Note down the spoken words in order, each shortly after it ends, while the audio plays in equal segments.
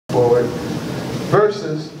forward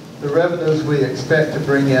versus the revenues we expect to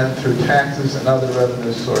bring in through taxes and other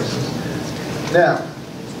revenue sources. Now,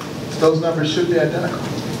 those numbers should be identical.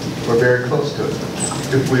 We're very close to it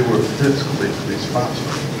if we were fiscally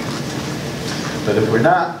responsible. But if we're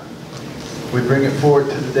not, we bring it forward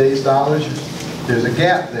to today's dollars, there's a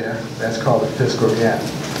gap there. That's called a fiscal gap.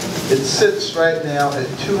 It sits right now at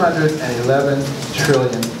 $211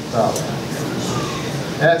 trillion.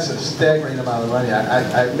 That's a staggering amount of money.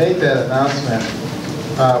 I made that announcement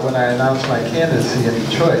when I announced my candidacy in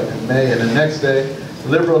Detroit in May, and the next day,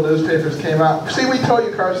 liberal newspapers came out. See, we told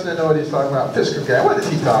you Carson didn't know what he's talking about. Fiscal gap. What is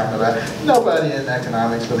he talking about? Nobody in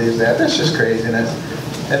economics believes that. That's just craziness.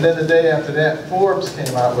 And then the day after that, Forbes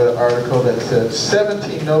came out with an article that said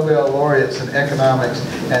 17 Nobel laureates in economics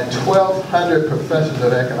and 1,200 professors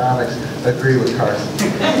of economics agree with Carson.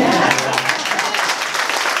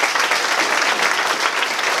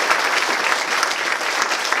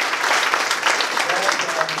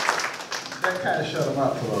 That kind of shut them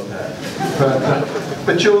up a little bit.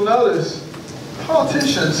 But you'll notice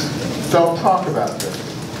politicians don't talk about this.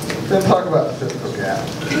 They don't talk about the fiscal gap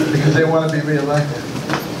because they want to be reelected.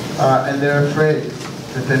 And they're afraid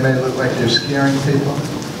that they may look like they're scaring people.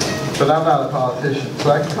 But I'm not a politician,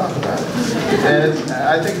 so I can talk about it. And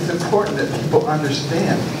I think it's important that people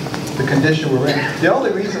understand the condition we're in. The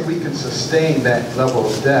only reason we can sustain that level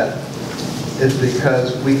of debt is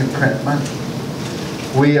because we can print money.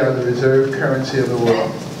 We are the reserve currency of the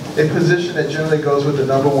world. A position that generally goes with the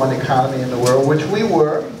 #1 economy in the world, which we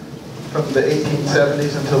were from the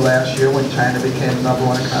 1870s until last year when China became the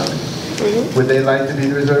 #1 economy. Would they like to be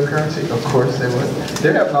the reserve currency? Of course they would.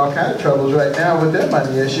 They're having all kinds of troubles right now with their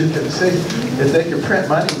money, as you can see. If they can print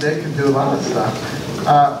money, they can do a lot of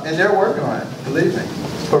stuff. And they're working on it, believe me.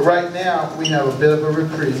 But right now, we have a bit of a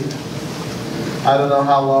reprieve. I don't know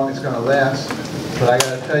how long it's going to last, but I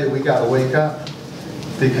got to tell you, we got to wake up.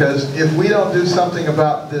 Because if we don't do something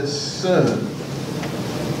about this soon,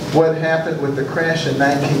 what happened with the crash in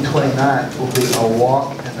 1929 will be a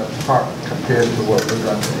walk in the park compared to what we're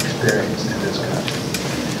going to experience in this country.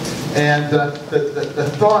 And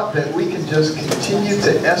the thought that we can just continue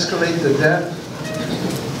to escalate the debt,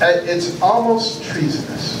 it's almost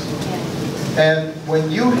treasonous. And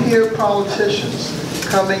when you hear politicians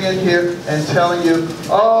coming in here and telling you,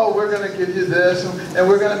 oh, we're going to give you this, and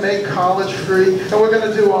we're going to make college free, and we're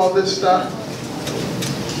going to do all this stuff,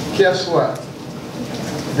 guess what?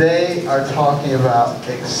 They are talking about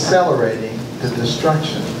accelerating the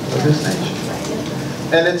destruction of this nation.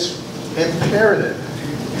 And it's imperative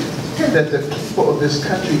that the people of this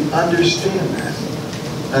country understand that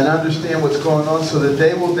and understand what's going on so that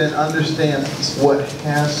they will then understand what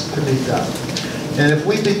has to be done. And if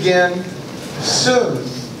we begin soon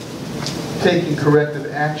taking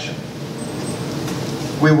corrective action,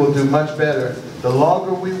 we will do much better. The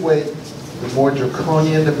longer we wait, the more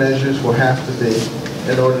draconian the measures will have to be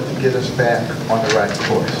in order to get us back on the right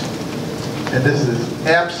course. And this is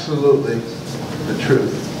absolutely the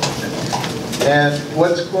truth. And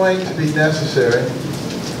what's going to be necessary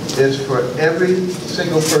is for every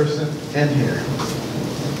single person in here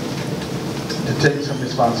to take some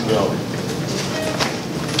responsibility.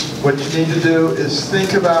 What you need to do is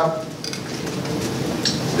think about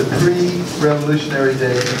the pre-revolutionary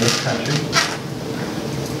days in this country.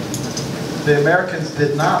 The Americans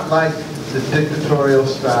did not like the dictatorial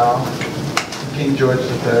style of King George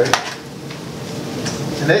III.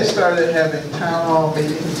 And they started having town hall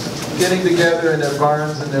meetings, getting together in their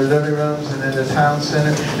barns and their living rooms and in the town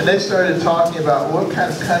center. And they started talking about what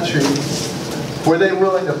kind of country were they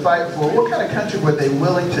willing to fight for, what kind of country were they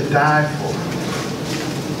willing to die for.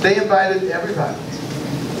 They invited everybody,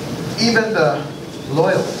 even the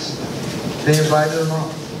loyalists. They invited them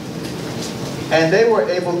all. And they were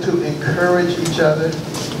able to encourage each other,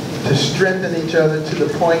 to strengthen each other to the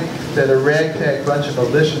point that a ragtag bunch of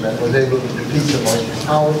militiamen was able to defeat the most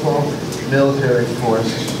powerful military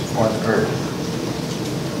force on earth.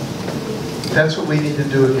 That's what we need to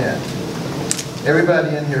do again.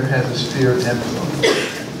 Everybody in here has a sphere of influence.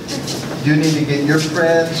 You need to get your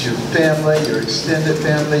friends, your family, your extended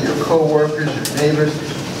family, your co-workers, your neighbors,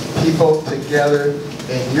 people together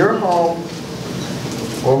in your home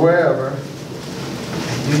or wherever.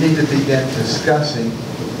 You need to begin discussing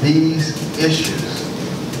these issues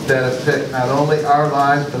that affect not only our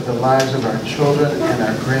lives, but the lives of our children and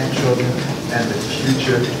our grandchildren and the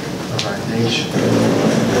future of our nation.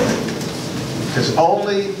 Because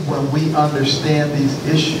only when we understand these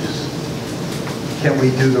issues can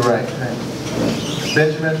we do the right thing.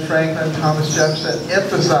 Benjamin Franklin, Thomas Jefferson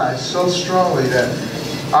emphasized so strongly that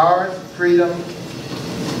our freedom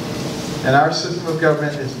And our system of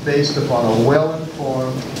government is based upon a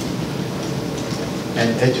well-informed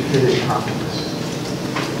and educated populace.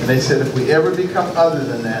 And they said if we ever become other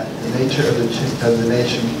than that, the nature of the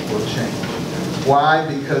nation will change. Why?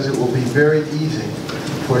 Because it will be very easy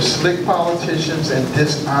for slick politicians and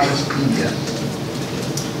dishonest media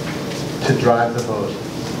to drive the vote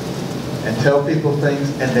and tell people things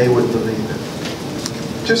and they would believe it.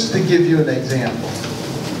 Just to give you an example,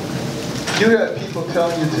 you got people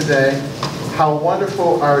telling you today how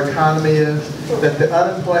wonderful our economy is, that the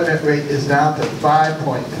unemployment rate is down to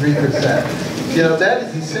 5.3%. You know, that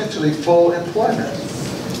is essentially full employment.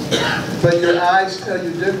 But your eyes tell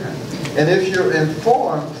you different. And if you're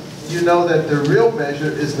informed, you know that the real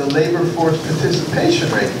measure is the labor force participation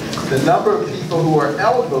rate. The number of people who are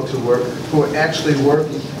eligible to work, who are actually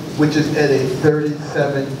working, which is at a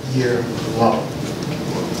 37-year low.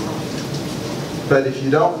 But if you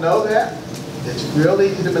don't know that, it's real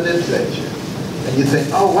easy to manipulate you. And you think,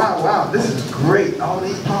 oh, wow, this is great. All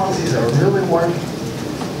these policies are really working.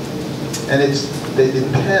 And they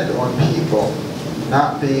depend on people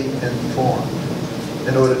not being informed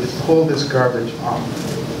in order to pull this garbage off.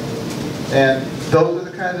 And those are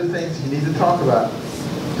the kinds of things you need to talk about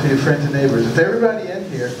to your friends and neighbors. If everybody in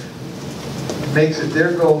here makes it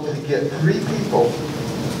their goal to get 3 people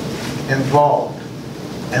involved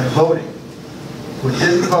and voting who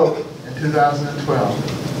didn't vote in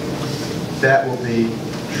 2012, that will be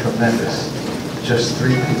tremendous. Just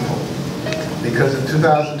 3 people. Because in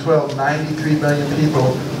 2012, 93 million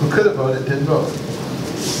people who could have voted didn't vote.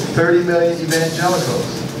 30 million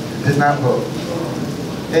evangelicals did not vote.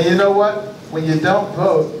 And you know what? When you don't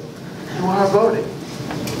vote, you are voting.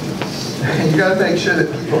 You got to make sure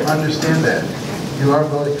that people understand that. You are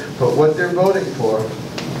voting. But what they're voting for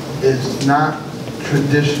is not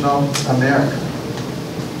traditional America.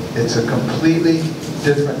 It's a completely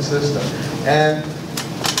different system. And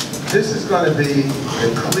this is going to be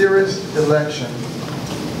the clearest election,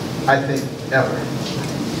 I think, ever.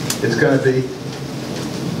 It's going to be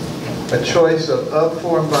a choice of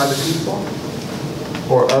for and by the people,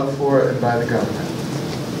 or of for and by the government.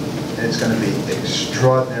 And it's going to be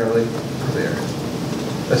extraordinarily clear.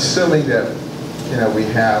 Assuming that, you know, we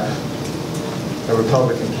have a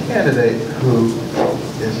Republican candidate who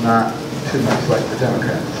is not too much like the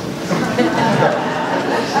Democrats.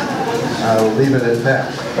 I'll leave it at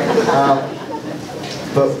that.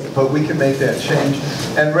 But we can make that change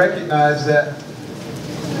and recognize that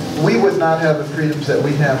we would not have the freedoms that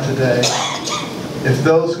we have today if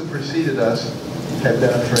those who preceded us had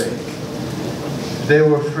been afraid. They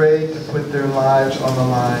were afraid to put their lives on the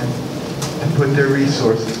line, to put their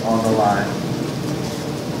resources on the line.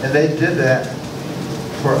 And they did that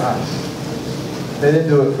for us. They didn't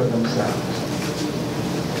do it for themselves.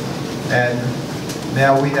 And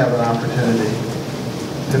now we have an opportunity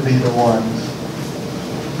to be the ones.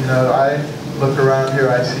 You know, I look around here,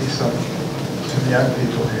 I see some young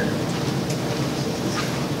people here.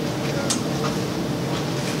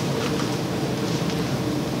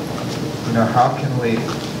 You know, how can we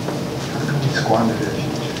squander their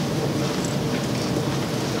future?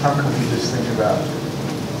 How can we just think about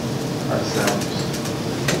ourselves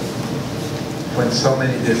when so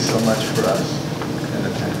many did so much for us in the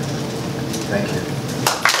past? Thank you.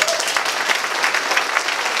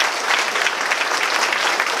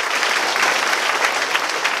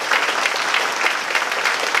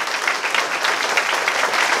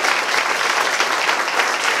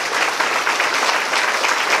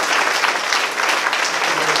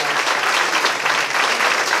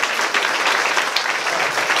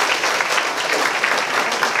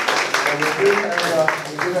 We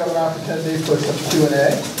do have an opportunity for some Q&A.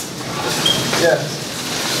 Yes.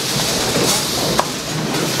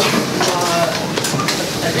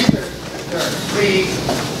 I think there are 3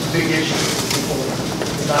 big issues people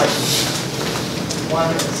evaluate.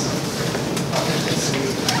 1 is authenticity,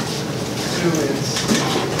 2 is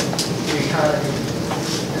the economy,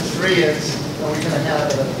 and 3 is, are we going to have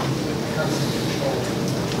a constitutional,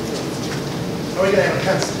 are we going to have a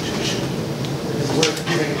constitution that is worth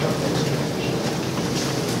giving up to?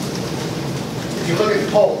 If you look at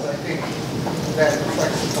the polls, I think that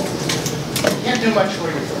reflects the polls. You can't do much for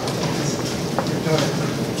your you're doing it.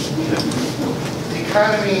 The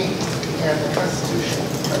economy and the Constitution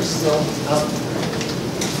are still out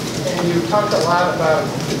there. And you talked a lot about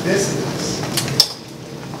business.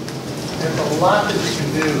 There's a lot that you can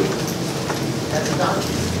do as a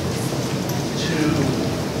doctor to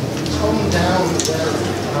tone down the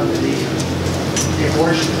rhetoric on the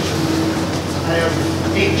abortion issue. I have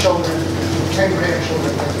 8 children, 10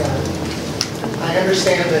 grandchildren. I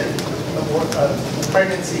understand that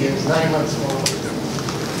pregnancy is 9 months long.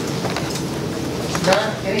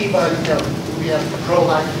 Not anybody, we have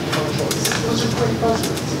pro-life, pro-choice. Those are great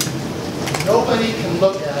buzzwords. Nobody can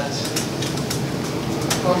look at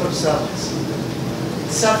themselves,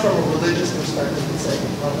 except from a religious perspective, and say,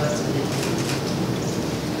 well, that's a big deal.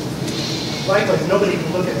 Likewise, nobody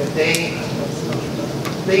can look at a day,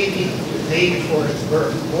 baby, the day before its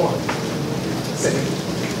birth, born, and say,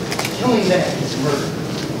 killing that is murder.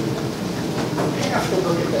 You have to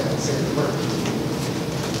look at that and say it's murder.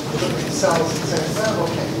 Look at themselves and say, oh,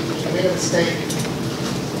 okay, she made a mistake.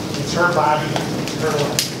 It's her body, it's her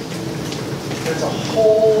life. There's a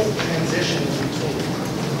whole transition in between.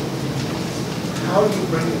 How do you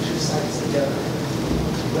bring the two sides together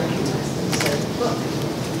to recognize them and say, look,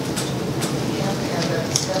 we have to have that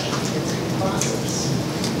discussion. It's a process.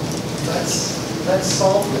 Let's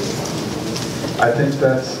solve this problem. I think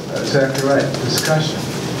that's exactly right. Discussion.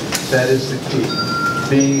 That is the key.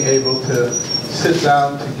 Being able to sit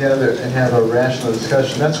down together and have a rational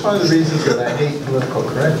discussion. That's one of the reasons that I hate political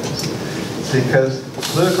correctness. Because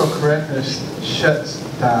political correctness shuts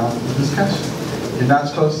down the discussion. You're not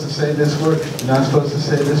supposed to say this word, you're not supposed to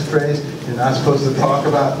say this phrase, you're not supposed to talk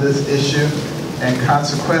about this issue, and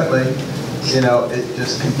consequently, it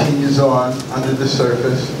just continues on under the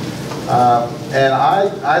surface. And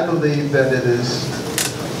I believe that it is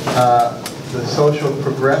the social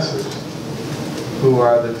progressives who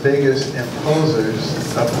are the biggest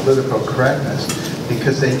imposers of political correctness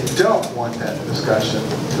because they don't want that discussion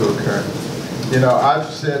to occur. I've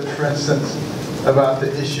said, for instance, about the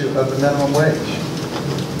issue of the minimum wage.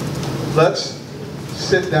 Let's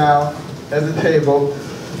sit down at the table,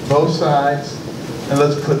 both sides, and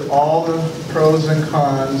let's put all the pros and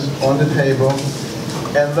cons on the table,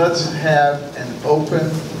 and let's have an open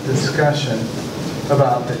discussion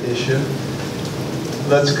about the issue.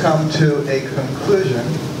 Let's come to a conclusion,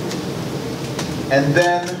 and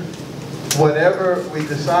then whatever we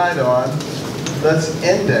decide on, let's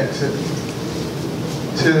index it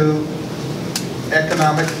to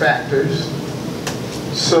economic factors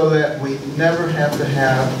so that we never have to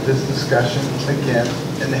have this discussion again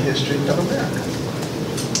in the history of America.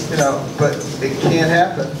 But it can't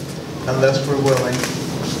happen unless we're willing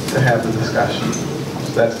to have the discussion.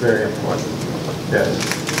 So that's very important. Yes.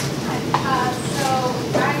 So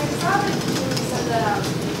I saw that you said that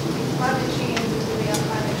climate change is the way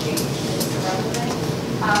climate change is irrelevant.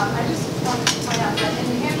 I just wanted to point out that in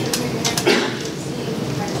New Hampshire, we're seeing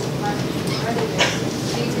kind of climate change already.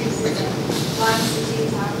 There's increases in Lyme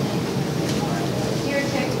disease happening, more deer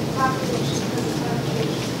tick population because of climate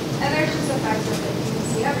change, and there's just effects of it you can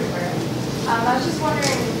see everywhere. I was just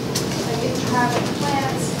wondering if you have any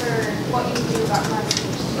plans for what you do about climate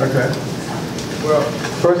change. Okay. Well,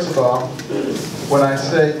 first of all, when I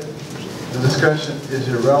say the discussion is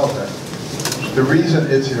irrelevant, the reason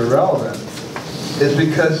it's irrelevant is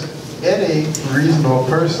because any reasonable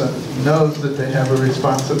person knows that they have a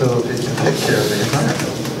responsibility to take care of the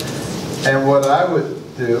environment. And what I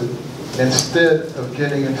would do, instead of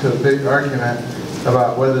getting into a big argument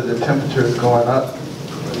about whether the temperature is going up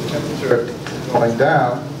or the temperature is going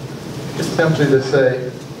down, is simply to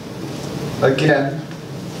say, again,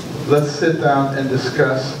 let's sit down and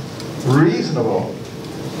discuss reasonable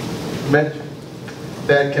measures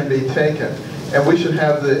that can be taken. And we should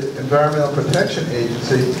have the Environmental Protection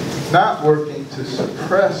Agency not working to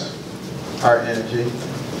suppress our energy,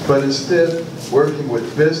 but instead working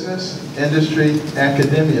with business, industry,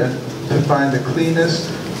 academia to find the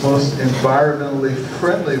cleanest, most environmentally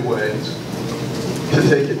friendly ways to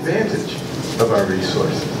take advantage of our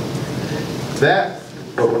resources. That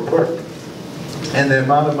will work. And the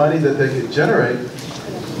amount of money that they could generate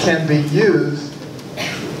can be used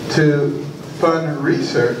to fund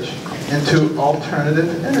research into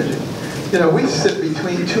alternative energy. We sit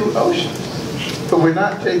between two oceans, but we're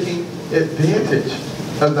not taking advantage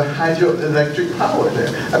of the hydroelectric power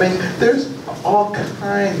there. I mean, there's all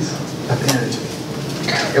kinds of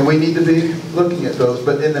energy, and we need to be looking at those.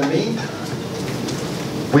 But in the meantime,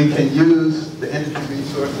 we can use the energy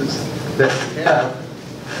resources that we have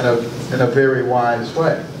in a very wise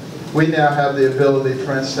way. We now have the ability,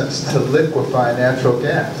 for instance, to liquefy natural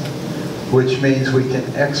gas, which means we can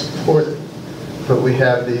export it. But we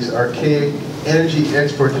have these archaic energy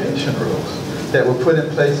exportation rules that were put in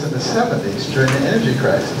place in the 70s during the energy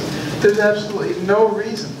crisis. There's absolutely no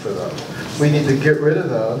reason for those. We need to get rid of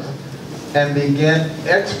those and begin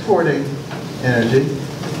exporting energy,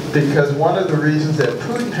 because one of the reasons that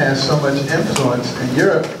Putin has so much influence in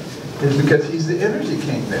Europe is because he's the energy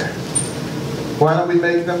king there. Why don't we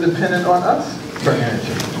make them dependent on us for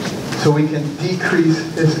energy so we can decrease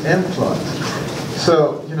his influence?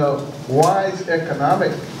 So, you know, wise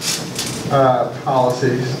economic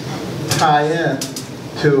policies tie in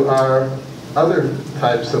to our other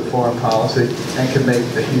types of foreign policy and can make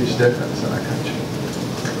a huge difference in our country.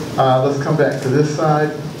 Let's come back to this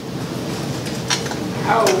side.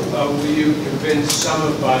 How will you convince some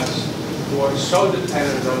of us who are so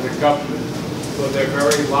dependent on the government for their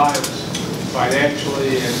very lives,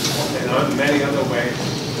 financially and on many other ways,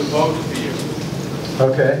 to vote for you?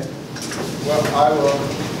 Okay. Well, I will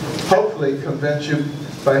hopefully convince you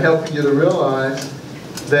by helping you to realize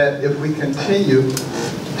that if we continue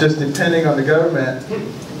just depending on the government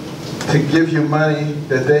to give you money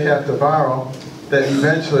that they have to borrow, that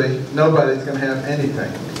eventually nobody's going to have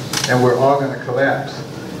anything and we're all going to collapse.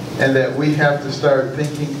 And that we have to start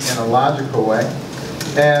thinking in a logical way.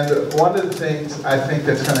 And one of the things I think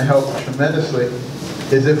that's going to help tremendously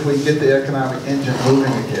is if we get the economic engine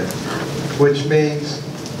moving again, which means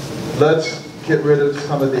let's get rid of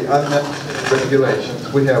some of the unnecessary regulations.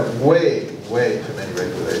 We have way too many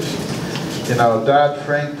regulations. You know,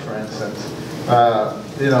 Dodd-Frank, for instance,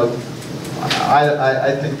 you know,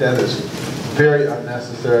 I think that is very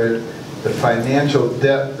unnecessary. The financial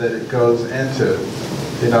debt that it goes into,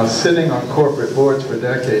 you know, sitting on corporate boards for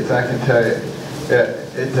decades, I can tell you,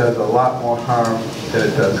 it does a lot more harm than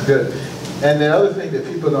it does good. And the other thing that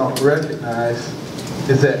people don't recognize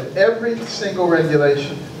is that every single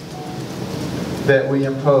regulation that we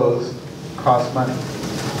impose costs money.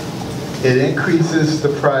 It increases the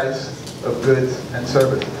price of goods and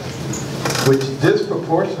services, which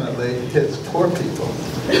disproportionately hits poor people.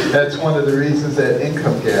 That's one of the reasons that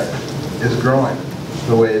income gap is growing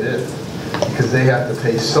the way it is, because they have to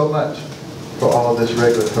pay so much for all this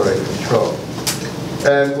regulatory control.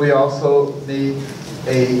 And we also need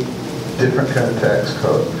a different kind of tax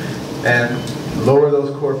code and lower those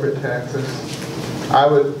corporate taxes. I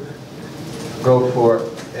would go for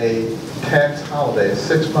a tax holiday, a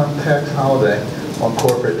 6-month tax holiday on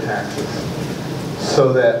corporate taxes,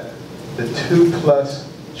 so that the $2+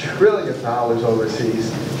 trillion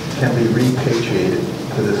overseas can be repatriated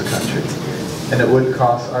to this country. And it wouldn't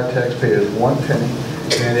cost our taxpayers 1 penny.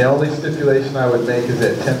 And the only stipulation I would make is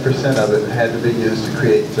that 10% of it had to be used to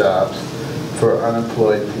create jobs for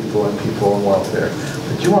unemployed people and people on welfare.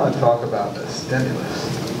 But you want to talk about a stimulus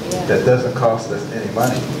that doesn't cost us any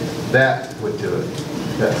money. That would do it.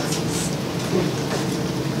 Yes.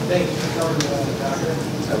 Thank you for coming, Doctor.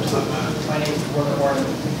 Absolutely. My name is Warren Warren,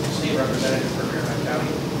 State Representative for Fairfax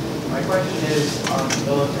County. My question is on the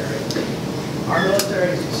military. Our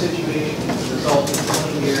military situation is a result of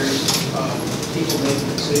 20 years of people making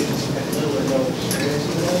decisions who had little or no experience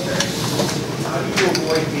in the military. How do you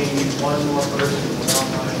avoid being one more person in the long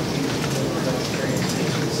line of people with little or no experience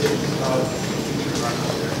making decisions about the future of our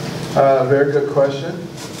military? Very good question.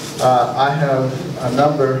 I have a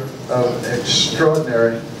number of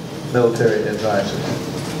extraordinary military advisors,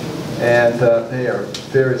 and they are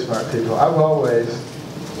very smart people. I've always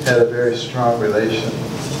had a very strong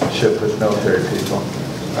relationship with military people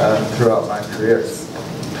throughout my career.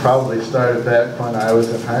 Probably started back when I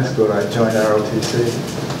was in high school. I joined ROTC,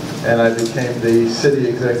 and I became the city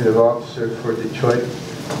executive officer for Detroit.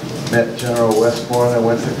 Met General Westmoreland. I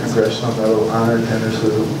went to Congressional Medal of Honor, attenders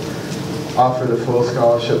who offered a full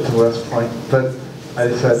scholarship to West Point, but I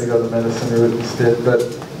decided to go the medicine route instead. But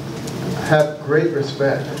I have great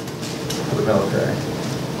respect for the military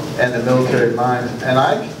and the military minds, and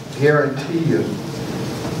I guarantee you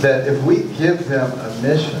that if we give them a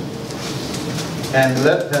mission and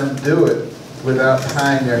let them do it without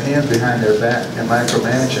tying their hands behind their back and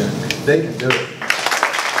micromanaging, they can do it.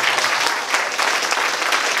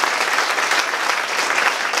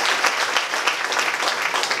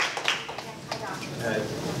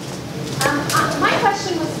 My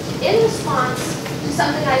question was in response to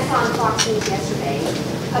something I saw on Fox News yesterday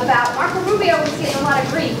about Marco Rubio was getting a lot of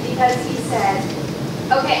grief because he said,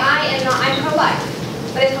 okay, I'm pro-life,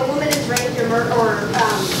 but if a woman is raped or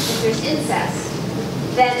if there's incest,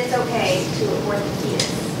 then it's okay to abort the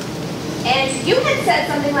fetus. And you had said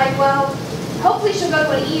something like, well, hopefully she'll go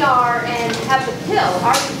to an ER and have the pill,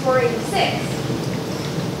 RU486.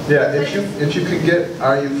 Yeah, if you could get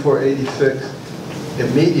RU486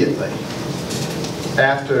 immediately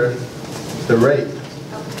after the rape,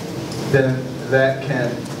 then that can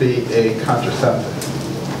be a contraceptive.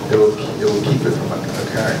 It will keep it from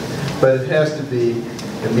occurring. But it has to be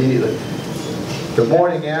immediately. The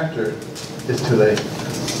morning after is too late.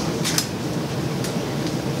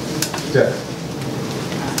 Yes.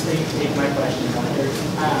 Thank you for taking my question, Doctor.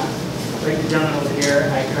 Like the gentleman over here,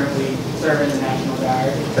 I currently serve in the National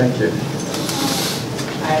Guard. Thank you.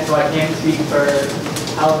 So I can't speak for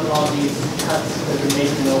how all these cuts that have been made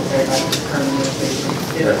to the military by the current administration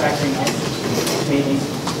is affecting us. Maybe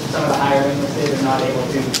some of the higher enlisted are not able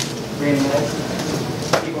to re-enlist.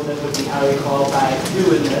 People that would be highly qualified to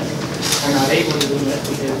enlist are not able to enlist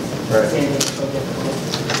because the standards are so difficult.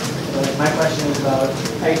 But my question is about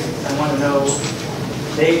ISIS. I want to know,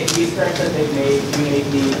 these threats that they've made, you made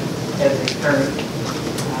me as a current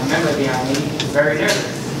member of the Army very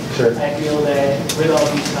nervous. Sure. I feel that with all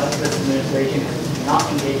these cuts, this administration is not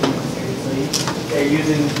engaging them seriously. They're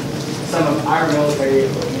using some of our military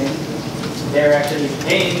equipment. They're actually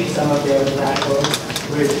paying some of their rifles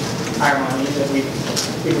with our money that we've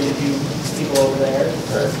given to people over there.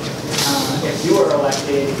 Right. If you were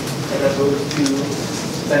elected as opposed to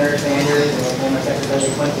Senator Sanders or former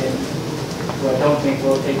Secretary Clinton, who I don't think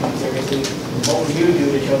will take them seriously, what would you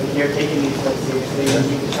do to show that you're taking these folks seriously and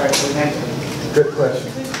you can try to prevent them? Good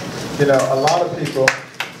question. You know, a lot of people,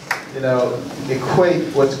 you know,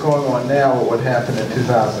 equate what's going on now with what happened in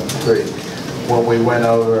 2003 when we went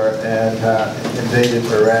over and invaded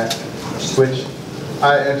Iraq, which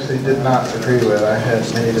I actually did not agree with. I had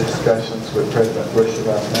many discussions with President Bush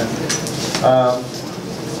about that.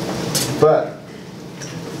 But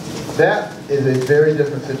that is a very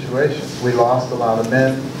different situation. We lost a lot of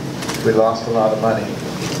men, we lost a lot of money.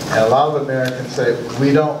 And a lot of Americans say,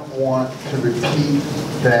 we don't want to repeat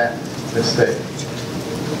that mistake.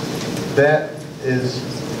 That is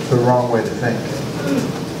the wrong way to think.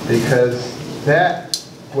 Because that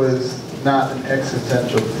was not an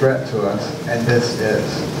existential threat to us, and this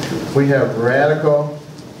is. We have radical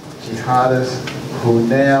jihadists who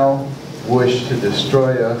now wish to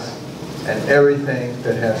destroy us and everything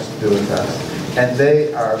that has to do with us. And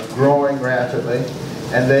they are growing rapidly,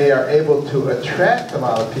 and they are able to attract a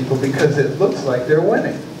lot of people because it looks like they're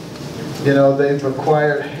winning. You know, they've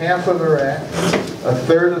acquired half of Iraq, a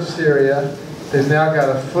third of Syria. They've now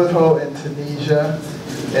got a foothold in Tunisia,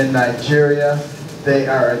 in Nigeria. They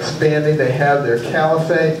are expanding. They have their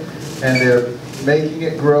caliphate, and they're making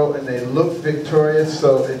it grow, and they look victorious,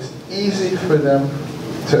 so it's easy for them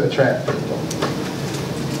to attract people.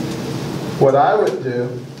 What I would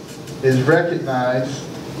do is recognize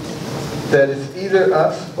that it's either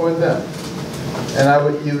us or them. And I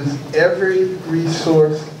would use every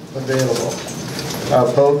resource available,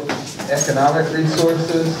 both economic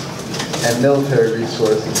resources and military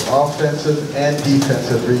resources, offensive and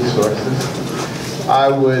defensive resources. I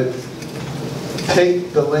would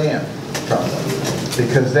take the land from them,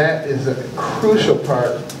 because that is a crucial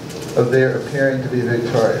part of their appearing to be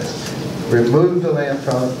victorious. Remove the land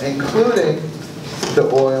from them, including the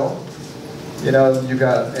oil. You know, you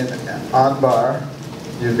got in Anbar,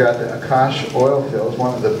 you've got the Akash oil fields,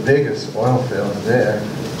 one of the biggest oil fields there,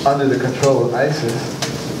 under the control of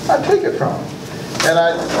ISIS. I'd take it from them. And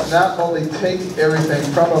I not only take everything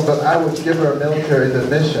from them, but I would give our military the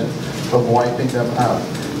mission of wiping them out,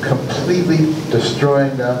 completely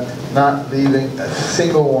destroying them, not leaving a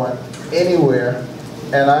single one anywhere.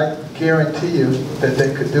 And I guarantee you that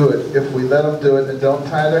they could do it if we let them do it and don't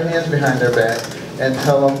tie their hands behind their back and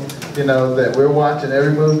tell them, you know, that we're watching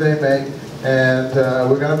every move they make, and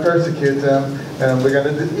we're going to persecute them, and we're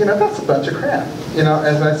going to do, you know, that's a bunch of crap. You know,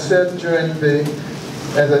 as I said during the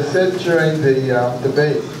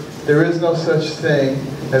debate, there is no such thing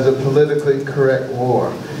as a politically correct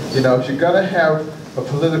war. You know, if you're going to have a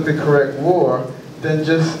politically correct war, then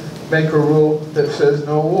just make a rule that says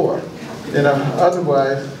no war. You know,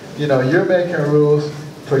 otherwise, you know, you're making rules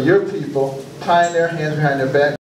for your people, tying their hands behind their back.